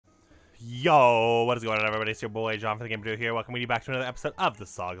Yo, what is going on, everybody? It's your boy John from the GamerDuo here. Welcome you back to another episode of the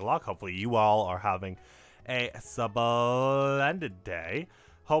Sagalock. Hopefully you all are having a splendid day.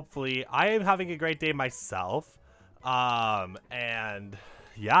 Hopefully I am having a great day myself. And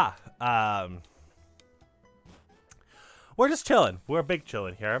yeah, we're just chilling. We're big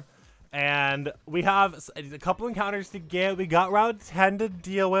chilling here. And we have a couple encounters to get. We got round 10 to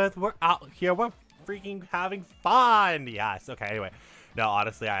deal with. We're out here. We're freaking having fun. Yes. Okay, anyway. No,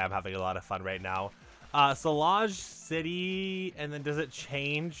 honestly, I am having a lot of fun right now. Solage City, and then does it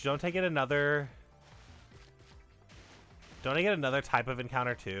change? Don't I get another type of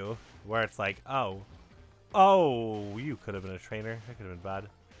encounter too? Where it's like, oh, you could have been a trainer. That could have been bad.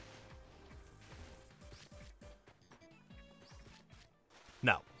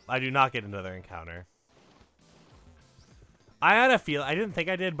 No, I do not get another encounter. I had a feel, I didn't think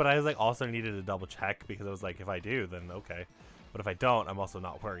I did, but I was like also needed to double check because I was like, if I do, then okay. But if I don't, I'm also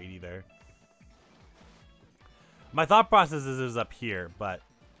not worried either. My thought process is up here, but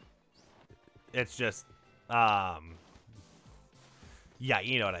it's just, yeah,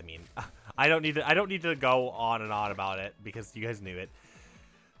 you know what I mean. I don't need to go on and on about it because you guys knew it.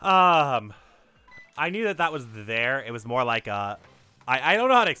 I knew that was there. It was more like I don't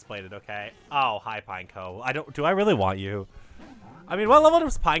know how to explain it. Okay. Oh, hi Pineco. Do I really want you? I mean, what level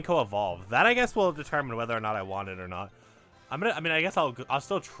does Pineco evolve? That I guess will determine whether or not I want it or not. I guess I'll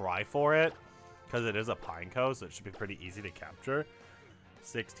still try for it because it is a Pineco, so it should be pretty easy to capture.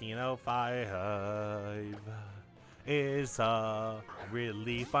 1605 is a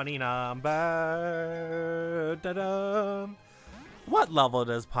really funny number. Da-da. What level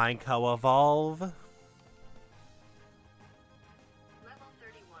does Pineco evolve? Level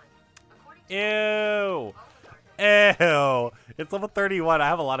 31. Ew. Ew. It's level 31. I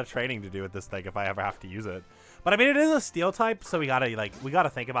have a lot of training to do with this thing if I ever have to use it. But I mean, it is a steel type, so we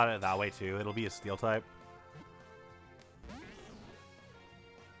gotta think about it that way too. It'll be a steel type.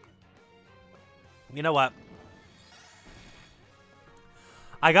 You know what?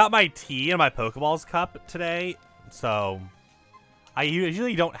 I got my tea in my Pokeballs cup today, so I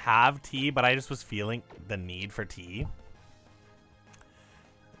usually don't have tea, but I just was feeling the need for tea.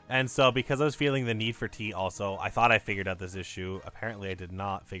 And so because I was feeling the need for tea also, I thought I figured out this issue. Apparently I did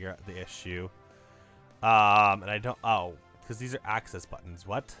not figure out the issue. And I don't, because these are access buttons.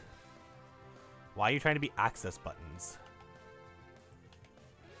 What? Why are you trying to be access buttons?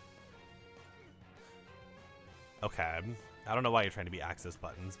 Okay. I don't know why you're trying to be access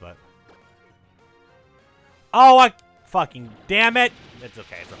buttons, but. Oh, I fucking damn it. It's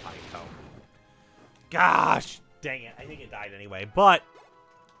okay. It's a Pineco. Gosh, dang it. I think it died anyway, but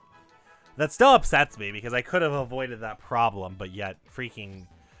that still upsets me because I could have avoided that problem, but yet freaking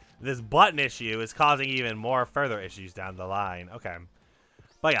this button issue is causing even more further issues down the line. Okay.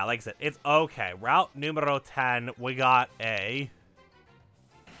 But yeah, like I said, it's okay. Route numero 10, we got a...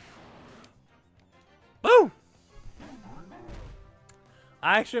 Boom!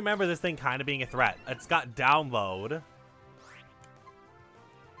 I actually remember this thing kind of being a threat. It's got download.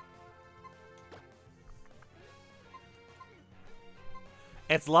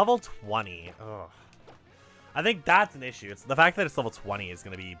 It's level 20. Ugh. I think that's an issue. It's the fact that it's level 20 is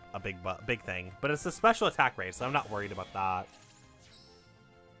going to be a big thing. But it's a special attack rate, so I'm not worried about that.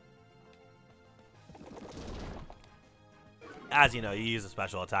 As you know, you use a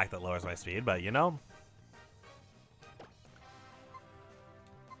special attack that lowers my speed, but you know.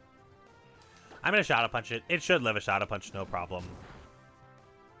 I'm going to Shadow Punch it. It should live a Shadow Punch, no problem.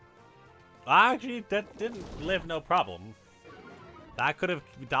 Actually, that didn't live no problem. That could have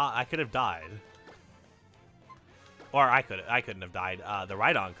I could have died. Or I couldn't have died. The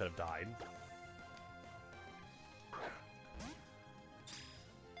Rhydon could have died.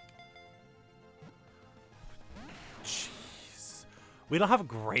 Jeez. We don't have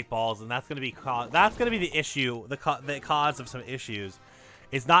great balls, and that's gonna be the issue. The cause of some issues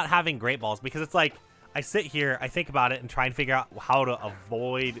is not having great balls, because it's like I sit here, I think about it, and try and figure out how to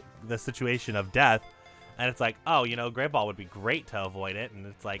avoid the situation of death. And it's like, oh, you know, Great Ball would be great to avoid it. And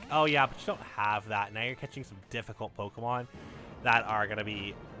it's like, oh, yeah, but you don't have that. Now you're catching some difficult Pokemon that are going to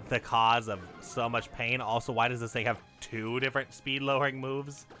be the cause of so much pain. Also, why does this thing have 2 different speed-lowering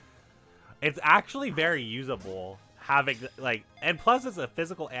moves? It's actually very usable having, like, and plus it's a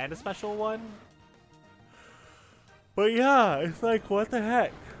physical and a special one. But yeah, it's like, what the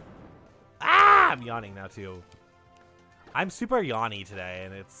heck? Ah! I'm yawning now, too. I'm super yawny today,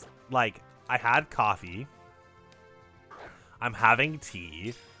 and it's like... I had coffee. I'm having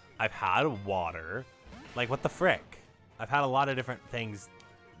tea. I've had water. Like, what the frick? I've had a lot of different things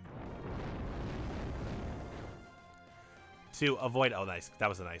to avoid. Oh, nice. That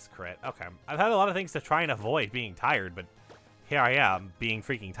was a nice crit. Okay. I've had a lot of things to try and avoid being tired, but here I am being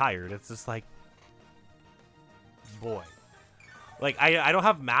freaking tired. It's just like, boy. Like, I don't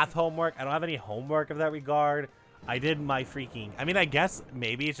have math homework. I don't have any homework of that regard. I did my freaking... I mean, I guess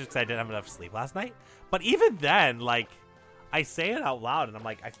maybe it's just because I didn't have enough sleep last night. But even then, like, I say it out loud, and I'm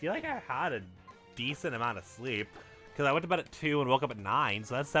like, I feel like I had a decent amount of sleep. Because I went to bed at 2 and woke up at 9,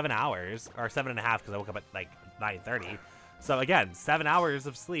 so that's 7 hours. Or 7.5 because I woke up at, like, 9:30. So, again, 7 hours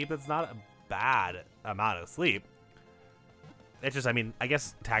of sleep. That's not a bad amount of sleep. It's just, I mean, I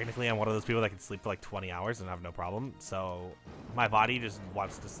guess technically I'm one of those people that can sleep for like 20 hours and have no problem. So my body just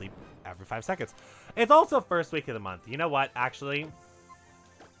wants to sleep every 5 seconds. It's also first week of the month. You know what? Actually,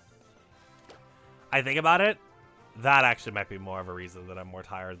 I think about it. That actually might be more of a reason that I'm more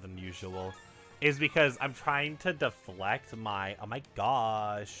tired than usual. Is because I'm trying to deflect my... Oh my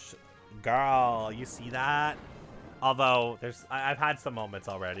gosh. Girl, you see that? Although, I've had some moments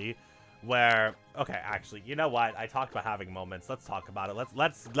already where, okay, actually, you know what? I talked about having moments. Let's talk about it.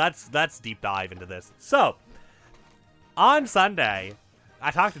 Let's deep dive into this. So, on Sunday,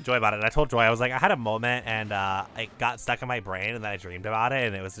 I talked to Joy about it, and I told Joy, I was like, I had a moment, and it got stuck in my brain, and then I dreamed about it,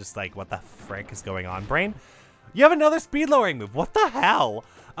 and it was just like, what the frick is going on, brain? You have another speed lowering move. What the hell?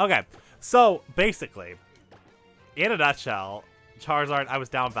 Okay, so, basically, in a nutshell, Charizard, I was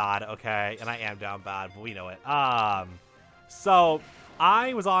down bad, okay, and I am down bad, but we know it. So...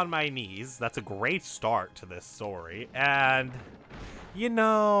 I was on my knees. That's a great start to this story. And, you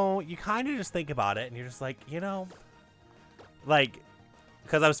know, you kind of just think about it and you're just like, you know, like,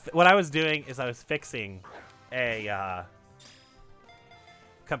 because what I was doing is I was fixing a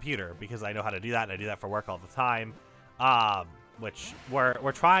computer because I know how to do that and I do that for work all the time. Which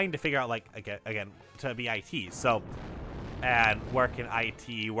we're trying to figure out, like, again, to be IT. So, and work in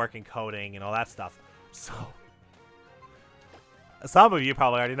IT, work in coding and all that stuff. So... Some of you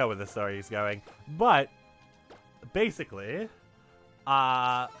probably already know where this story is going, but basically,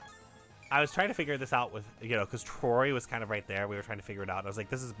 I was trying to figure this out with, you know, because Troy was kind of right there. We were trying to figure it out. And I was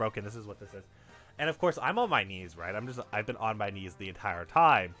like, this is broken. This is what this is. And of course, I'm on my knees, right? I've been on my knees the entire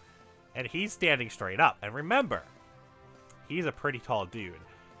time, and he's standing straight up. And remember, he's a pretty tall dude.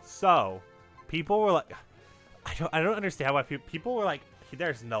 So people were like, I don't understand why people were like,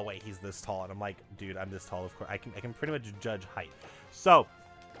 there's no way he's this tall. And I'm like, dude, I'm this tall. Of course, I can pretty much judge height. So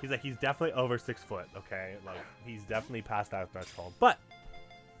he's like, he's definitely over 6 foot. Okay, like he's definitely past that threshold. But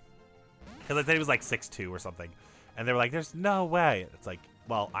because I thought he was like 6'2" or something, and they were like, there's no way. It's like,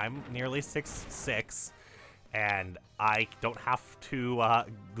 well, I'm nearly 6'6", and I don't have to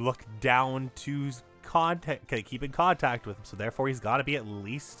look down to keep in contact with him. So therefore, he's got to be at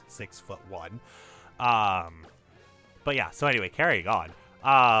least 6'1". But yeah, so anyway, carrying on.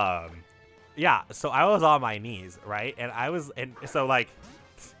 Yeah, so I was on my knees, right? And so like,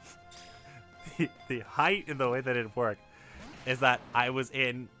 the height and the way that it worked is that I was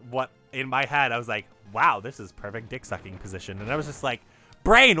in my head, I was like, wow, this is perfect dick sucking position. And I was just like,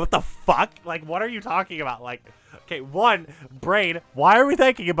 brain, what the fuck? Like, what are you talking about? Like, okay, brain, why are we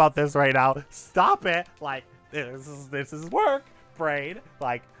thinking about this right now? Stop it. Like, this is work. Brain.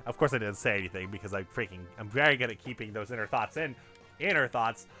 Like, of course I didn't say anything because I'm very good at keeping those inner thoughts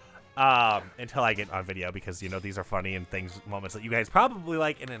until I get on video, because, you know, these are funny and moments that you guys probably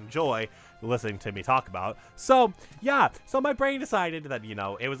like and enjoy listening to me talk about. So yeah, so my brain decided that, you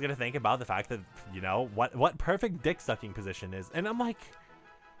know, it was gonna think about the fact that, you know, what perfect dick sucking position is. And I'm like,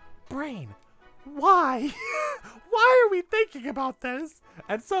 brain, why? Why are we thinking about this?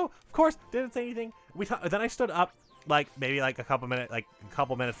 And so of course didn't say anything. Then I stood up, like maybe like a couple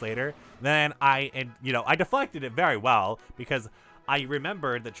minutes later. Then I deflected it very well, because I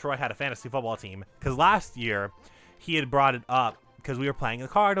remembered that Troy had a fantasy football team, because last year he had brought it up because we were playing the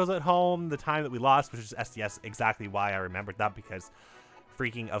Cardinals at home the time that we lost, which is SDS. Exactly why I remembered that, because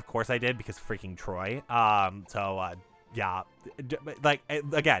freaking, of course I did, because freaking Troy. Yeah, like,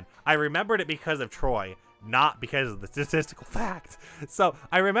 again, I remembered it because of Troy, not because of the statistical fact. So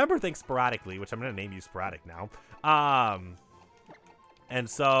I remember things sporadically, which I'm going to name you Sporadic now. And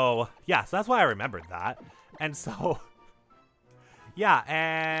so, yeah, so that's why I remembered that. And so, yeah,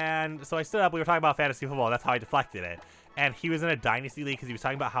 and so I stood up, we were talking about fantasy football, that's how I deflected it. And he was in a dynasty league because he was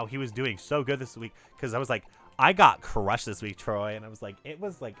talking about how he was doing so good this week, because I was like, I got crushed this week, Troy. And I was like, it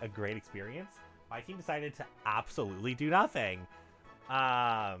was like a great experience. My team decided to absolutely do nothing.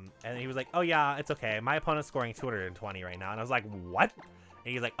 And he was like, oh yeah, it's okay. My opponent's scoring 220 right now. And I was like, what?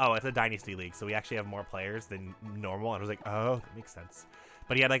 And he's like, oh, it's a dynasty league, so we actually have more players than normal. And I was like, oh, that makes sense.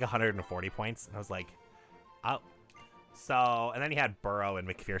 But he had like 140 points. And I was like, oh. So, and then he had Burrow and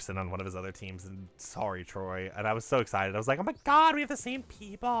McPherson on one of his other teams, and sorry, Troy. And I was so excited. I was like, oh my god, we have the same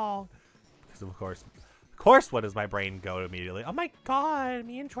people. Because of course, what does my brain go to immediately? Oh my god,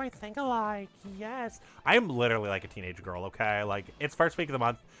 me and Troy think alike. Yes. I am literally like a teenage girl, okay? Like, it's first week of the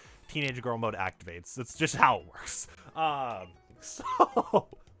month, teenage girl mode activates. It's just how it works.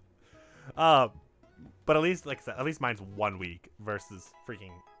 But at least, like I said, at least mine's 1 week versus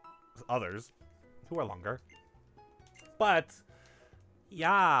freaking others who are longer. But,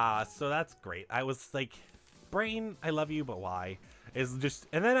 yeah, so that's great. I was like, brain, I love you, but why? Is just,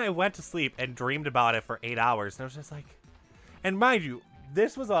 and then I went to sleep and dreamed about it for 8 hours, and I was just like, and mind you,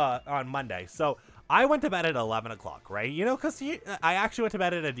 this was on Monday, so I went to bed at 11 o'clock, right? You know, because I actually went to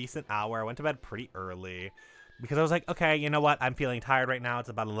bed at a decent hour. I went to bed pretty early, because I was like, okay, you know what? I'm feeling tired right now. It's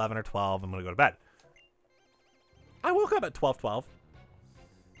about 11 or 12. I'm going to go to bed. I woke up at 12:12,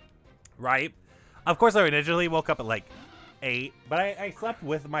 right? Of course, I originally woke up at like 8, but I slept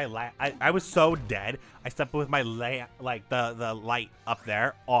with my I was so dead. I slept with my like the light up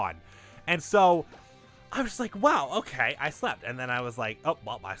there on, and so I was like, wow, okay, I slept, and then I was like, oh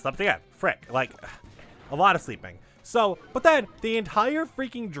well, I slept again. Frick, like a lot of sleeping. So, but then the entire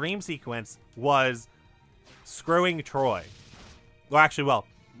freaking dream sequence was screwing Troy. Well, actually, well,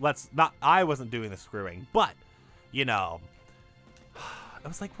 I wasn't doing the screwing, but you know, I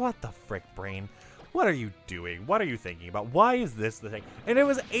was like, what the frick, brain? What are you doing? What are you thinking about? Why is this the thing? And it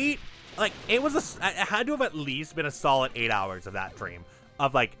was 8, like, it had to have at least been a solid 8 hours of that dream.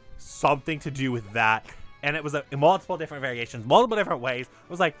 Of, like, something to do with that. And it was multiple different variations, multiple different ways. It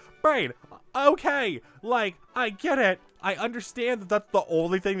was like, brain, okay, like, I get it. I understand that that's the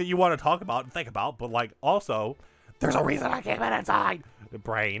only thing that you want to talk about and think about. But, like, also, there's a reason I came in inside the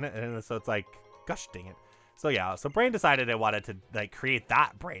brain. And so it's like, gosh dang it. So, yeah, so brain decided it wanted to, like, create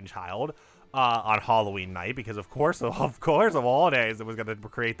that brainchild. On Halloween night, because of course of all days it was going to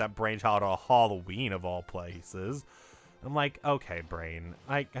create that brainchild on Halloween of all places. I'm like, okay, brain,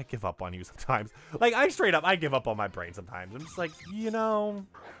 I give up on you sometimes. Like, I give up on my brain sometimes. I'm just like, you know,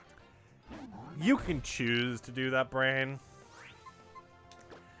 you can choose to do that, brain,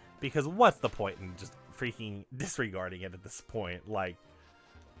 because what's the point in just freaking disregarding it at this point? Like,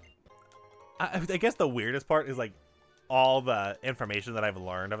 I guess the weirdest part is like all the information that I've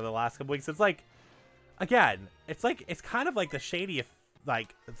learned over the last couple weeks. It's like, again, it's kind of like the shady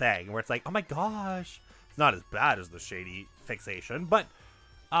like thing where it's like, oh my gosh, it's not as bad as the shady fixation, but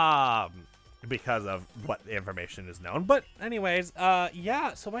because of what information is known. But anyways,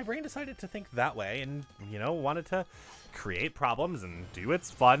 yeah, so my brain decided to think that way, and you know, wanted to create problems and do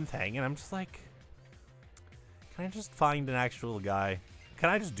its fun thing. And I'm just like, can I just find an actual guy? Can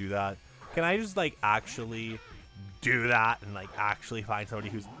I just do that? Can I just like actually do that and like actually find somebody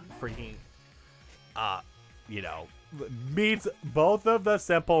who's freaking you know, meets both of the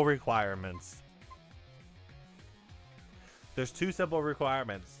simple requirements? There's 2 simple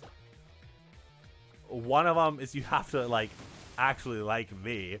requirements. One of them is you have to like actually like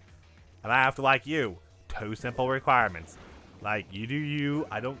me, and I have to like you. 2 simple requirements. Like, you do you.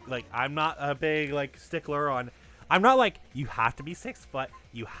 I don't like, I'm not a big like stickler on, I'm not like, you have to be 6 foot,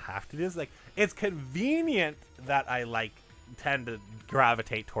 you have to do this. Like, it's convenient that I like tend to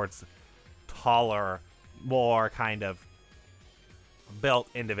gravitate towards taller, more kind of built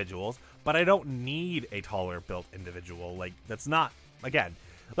individuals, but I don't need a taller built individual. Like, that's not, again,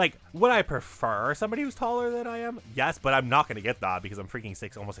 like, would I prefer somebody who's taller than I am? Yes, but I'm not going to get that because I'm freaking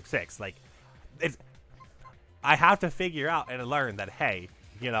 6, almost 6'6". Like, it's, I have to figure out and learn that, hey,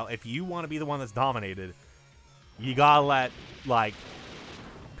 you know, if you want to be the one that's dominated, you gotta let, like,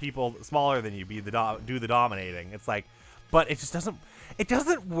 people smaller than you do the dominating. It's like, but it just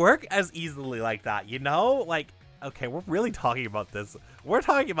doesn't work as easily like that, you know? Like, okay, we're really talking about this. We're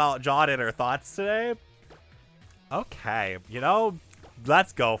talking about John and her thoughts today. Okay, you know,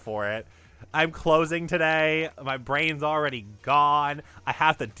 let's go for it. I'm closing today. My brain's already gone. I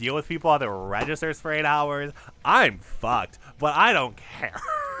have to deal with people on the registers for 8 hours. I'm fucked, but I don't care.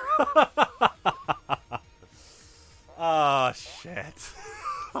 Oh, shit.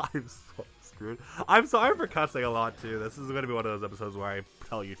 I'm so screwed. I'm sorry for cussing a lot, too. This is going to be one of those episodes where I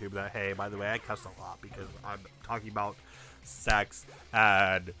tell YouTube that, hey, by the way, I cuss a lot because I'm talking about sex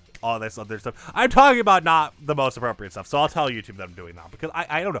and all this other stuff. I'm talking about not the most appropriate stuff, so I'll tell YouTube that I'm doing that because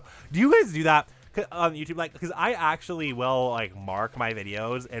I don't know. Do you guys do that on YouTube? Like, because I actually will, like, mark my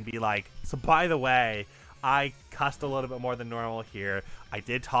videos and be like, so by the way, I cussed a little bit more than normal here. I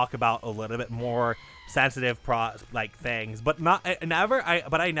did talk about a little bit more sensitive things, but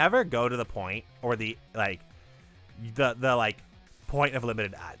I never go to the point or the like point of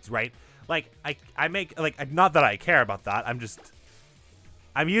limited ads, right? Like, I make, like, not that I care about that.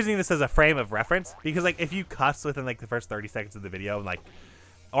 I'm using this as a frame of reference because, like, if you cuss within, like, the first 30 seconds of the video and, like,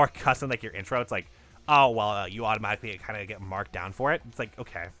 or cuss in, like, your intro, it's like, oh, well, you automatically kind of get marked down for it. It's like,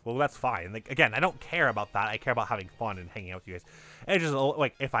 okay, well, that's fine. Like, again, I don't care about that. I care about having fun and hanging out with you guys. And it's just,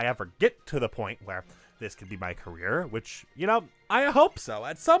 like, if I ever get to the point where this could be my career, which, you know, I hope so.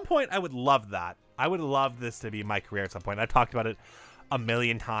 At some point, I would love that. I would love this to be my career at some point. I've talked about it a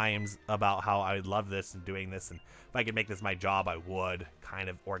million times about how I would love this and doing this, and if I could make this my job, I would, kind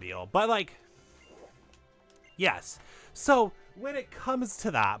of ordeal. But, like, yes. So, when it comes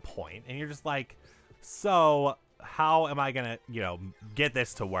to that point, and you're just like, so, how am I gonna, you know, get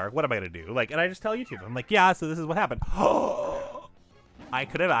this to work? What am I gonna do? Like, and I just tell YouTube, I'm like, yeah, so this is what happened. I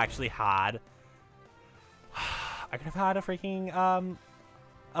could have actually had, I could have had a freaking,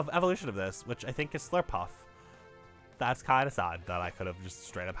 evolution of this, which I think is Slurpuff. That's kind of sad that I could have just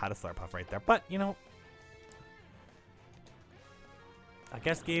straight up had a Slurpuff right there. But, you know, I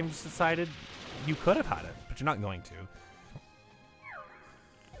guess games decided you could have had it, but you're not going to.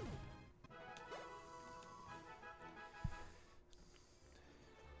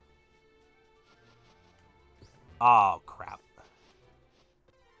 Oh, crap.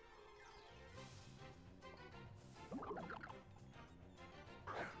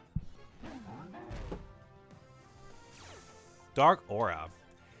 Dark Aura.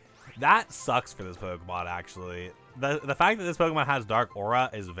 That sucks for this Pokemon, actually. The fact that this Pokemon has Dark Aura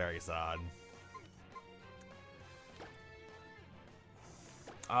is very sad.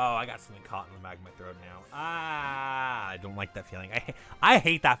 Oh, I got something caught in the back of my throat now. Ah, I don't like that feeling. I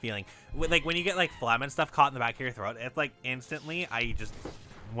hate that feeling. Like, when you get, like, phlegm and stuff caught in the back of your throat, it's, like, instantly,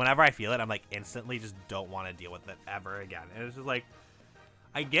 whenever I feel it, I'm, like, instantly just don't want to deal with it ever again. And it's just, like,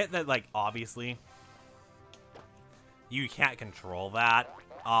 I get that, like, obviously, you can't control that,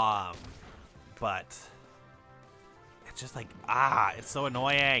 but it's just, like, it's so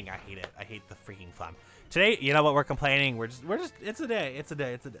annoying. I hate it. I hate the freaking phlegm. Today, you know what, we're complaining. We're just, it's a day.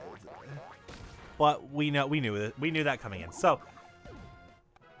 But we knew that coming in. So,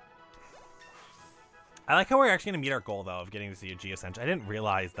 I like how we're actually gonna meet our goal, though, of getting to see a Geocench. I didn't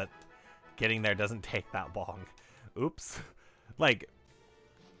realize that getting there doesn't take that long. Oops. Like,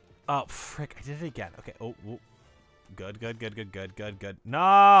 oh, frick, I did it again. Okay, oh. Good.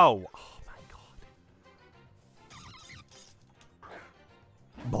 No! Oh, my God.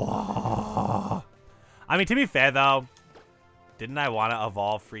 Blah. I mean, to be fair, though, didn't I want to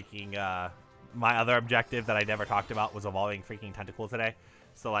evolve freaking, my other objective that I never talked about was evolving freaking Tentacool today.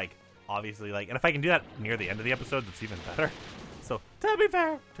 So, like, obviously, like, and if I can do that near the end of the episode, that's even better. So, to be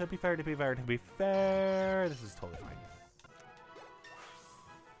fair, this is totally fine.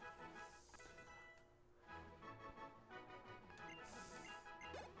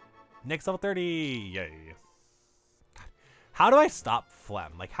 Next level 30, yay. How do I stop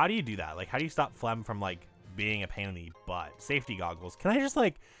phlegm? Like, how do you do that? Like, how do you stop phlegm from, like, being a pain in the butt? Safety goggles. Can I just,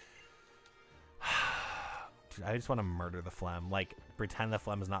 like... Dude, I just want to murder the phlegm. Like, pretend the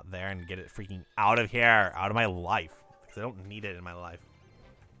phlegm is not there and get it freaking out of here. Out of my life. Because I don't need it in my life.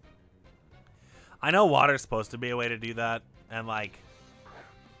 I know water's supposed to be a way to do that. And, like...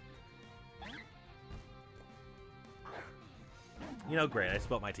 You know, great. I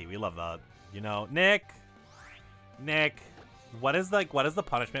spilled my tea. We love that. You know, Nick, what is the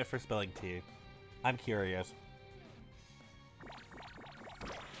punishment for spilling tea? I'm curious.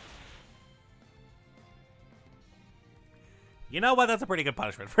 You know what? That's a pretty good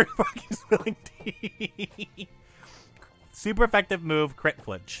punishment for fucking spilling tea. Super effective move, crit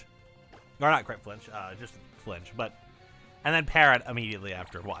flinch. Or not crit flinch, just flinch. But, and then parrot immediately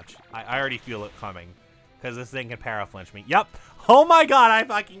after. Watch. I already feel it coming. Because this thing can para-flinch me. Yep. Oh my God, I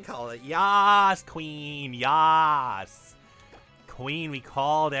fucking called it. Yas, queen. Yas. Queen, we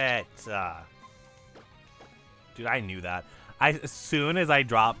called it. Dude, I knew that. As soon as I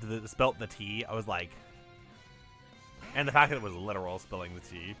spilt the tea, I was like... And the fact that it was literal spilling the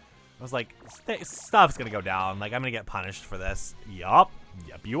tea. I was like, stuff's gonna go down. Like, I'm gonna get punished for this. Yup.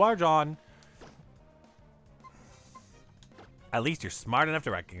 Yep, you are, John. At least you're smart enough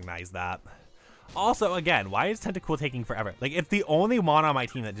to recognize that. Also, again, why is Tentacool taking forever? Like, it's the only one on my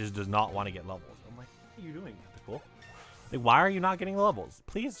team that just does not want to get levels. I'm like, what are you doing, Tentacool? Like, why are you not getting levels?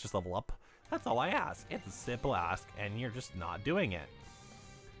 Please just level up. That's all I ask. It's a simple ask, and you're just not doing it.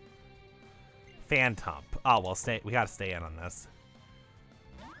 Phantom. Oh, well, we gotta stay in on this.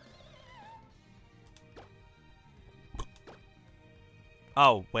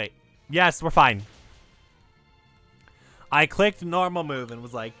 Oh, wait. Yes, we're fine. I clicked normal move and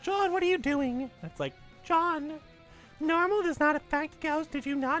was like, John, what are you doing? It's like, John, Normal does not affect ghosts. Did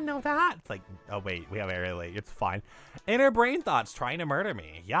you not know that? It's like, oh wait, we have very late. It's fine. Inner brain thoughts trying to murder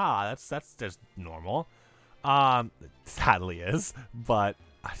me. Yeah, that's just normal. Sadly is, but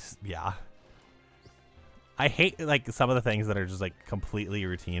yeah. I hate like some of the things that are just like completely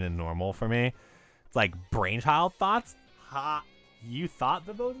routine and normal for me. It's like brainchild thoughts. Ha! You thought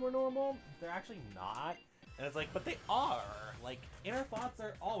that those were normal? They're actually not. And it's like, but they are. Like, inner thoughts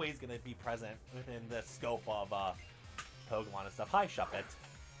are always going to be present within the scope of Pokemon and stuff. Hi, Shuppet.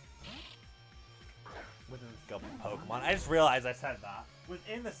 Within the scope of Pokemon. I just realized I said that.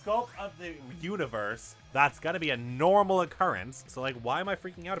 Within the scope of the universe, that's got to be a normal occurrence. So, like, why am I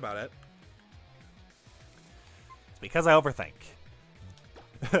freaking out about it? It's because I overthink.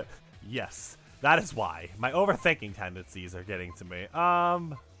 Yes, that is why. My overthinking tendencies are getting to me. Do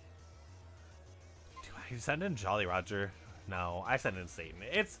I send in Jolly Roger? No, I send in Satan.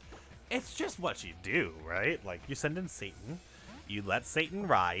 It's just what you do, right? Like, you send in Satan. You let Satan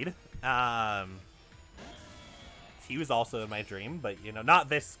ride. He was also in my dream, but, you know, not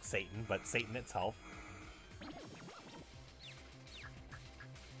this Satan, but Satan itself.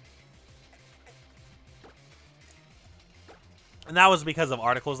 And that was because of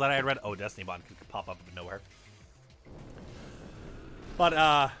articles that I had read. Oh, Destiny Bond could pop up out of nowhere. But,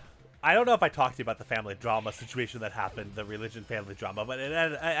 I don't know if I talked to you about the family drama situation that happened, the religion family drama, but it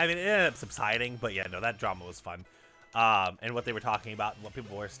ended, I mean, it ended up subsiding, but yeah, no, that drama was fun. And what they were talking about and what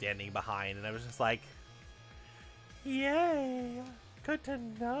people were standing behind, and I was just like, yay, good to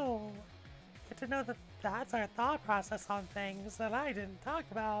know. Good to know that that's our thought process on things that I didn't talk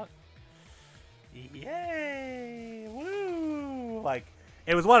about. Yay, woo. Like,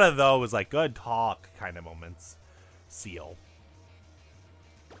 it was one of those, like, good talk kind of moments. Seal.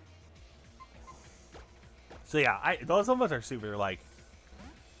 So yeah, those moments are super, like,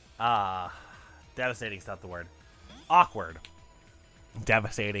 devastating's not the word. Awkward.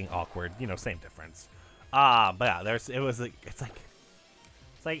 Devastating, awkward, you know, same difference. But yeah, it's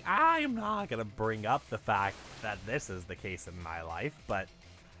like, I'm not gonna bring up the fact that this is the case in my life, but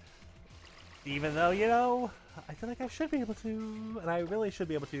even though, you know, I feel like I should be able to, and I really should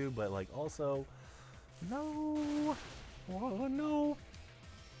be able to, but like, also, no, oh, no.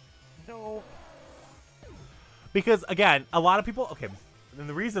 Because, again, a lot of people... Okay, and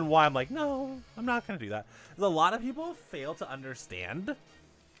the reason why I'm like, no, I'm not going to do that, is a lot of people fail to understand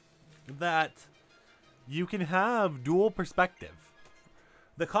that you can have dual perspective.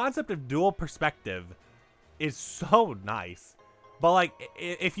 The concept of dual perspective is so nice. But, like,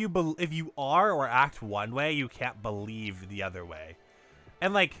 if you are or act one way, you can't believe the other way.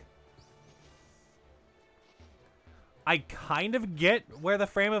 And, like... I kind of get where the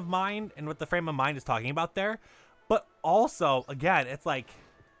frame of mind and what the frame of mind is talking about there. But also, again, it's like,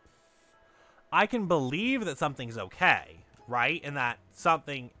 I can believe that something's okay, right? And that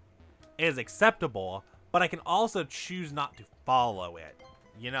something is acceptable, but I can also choose not to follow it,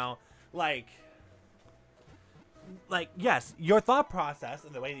 you know? Like, yes, your thought process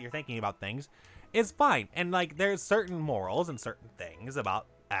and the way that you're thinking about things is fine. And, like, there's certain morals and certain things about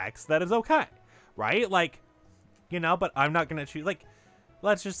X that is okay, right? Like, you know, but I'm not going to choose, like,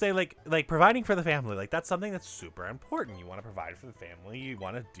 let's just say, like providing for the family, like, that's something that's super important. You want to provide for the family. You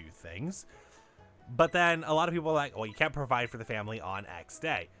want to do things. But then a lot of people are like, well, you can't provide for the family on X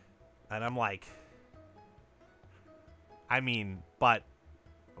day. And I'm like, I mean, but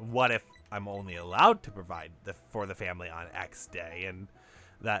what if I'm only allowed to provide for the family on X day? And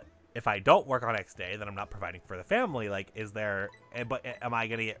that if I don't work on X day, then I'm not providing for the family. Like, is there, but am I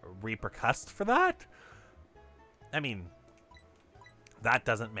going to get repercussed for that? I mean... That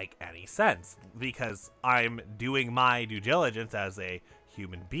doesn't make any sense because I'm doing my due diligence as a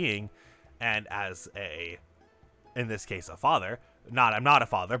human being and as in this case, a father. I'm not a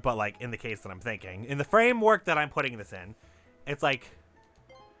father, but like in the case that I'm thinking, in the framework that I'm putting this in, it's like,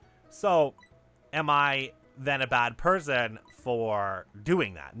 so am I then a bad person for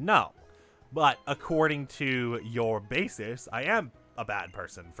doing that? No. But according to your basis, I am a bad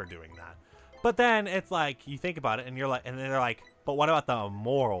person for doing that. But then it's like, you think about it and you're like, and then they're like, but what about the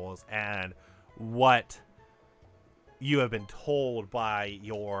morals and what you have been told by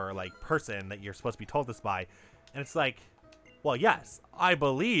your, like, person that you're supposed to be told this by? And it's like, well, yes, I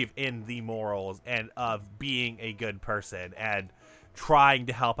believe in the morals and of being a good person and trying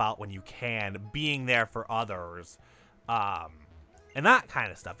to help out when you can, being there for others, and that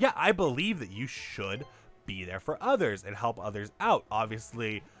kind of stuff. Yeah, I believe that you should be there for others and help others out.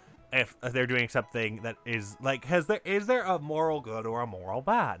 Obviously, if they're doing something that is, like, is there a moral good or a moral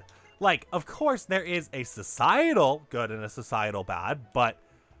bad? Like, of course there is a societal good and a societal bad, but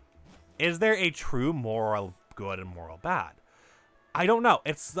is there a true moral good and moral bad? I don't know.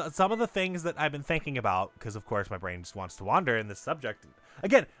 It's some of the things that I've been thinking about, because of course my brain just wants to wander in this subject.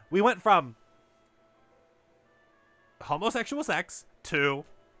 Again, we went from homosexual sex to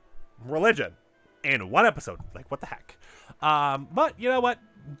religion in one episode. Like, what the heck? But you know what?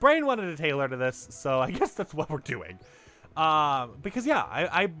 Brain wanted to tailor to this, so I guess that's what we're doing. Because yeah,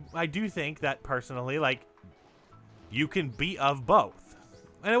 I do think that personally, like, you can be of both.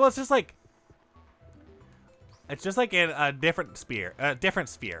 And it was just like, it's just like in a different sphere,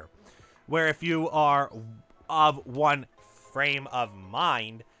 where if you are of one frame of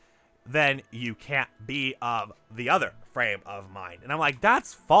mind, then you can't be of the other frame of mind. And I'm like,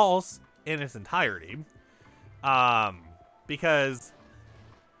 that's false in its entirety. Because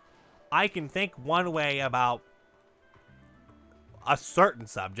I can think one way about a certain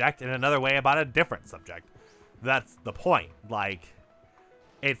subject and another way about a different subject. That's the point. Like,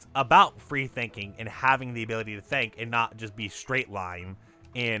 it's about free thinking and having the ability to think and not just be straight line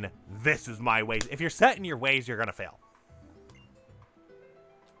in this is my ways. If you're set in your ways, you're going to fail.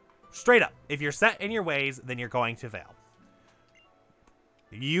 Straight up. If you're set in your ways, then you're going to fail.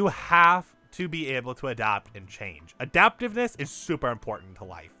 You have to be able to adapt and change. Adaptiveness is super important to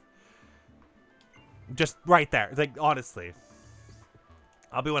life. Just right there. It's like, honestly,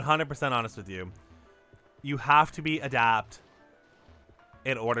 I'll be 100% honest with you. You have to be adapt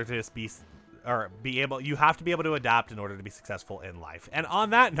in order to just be, or be able, you have to be able to adapt in order to be successful in life. And on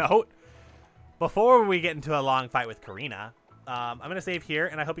that note, before we get into a long fight with Karina, I'm going to save here,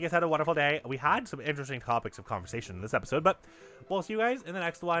 and I hope you guys had a wonderful day. We had some interesting topics of conversation in this episode, but we'll see you guys in the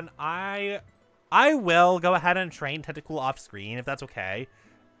next one. I will go ahead and train Tentacool off screen, if that's okay.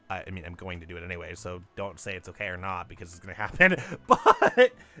 I mean, I'm going to do it anyway, so don't say it's okay or not, because it's going to happen.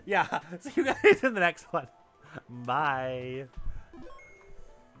 But, yeah, see you guys in the next one. Bye.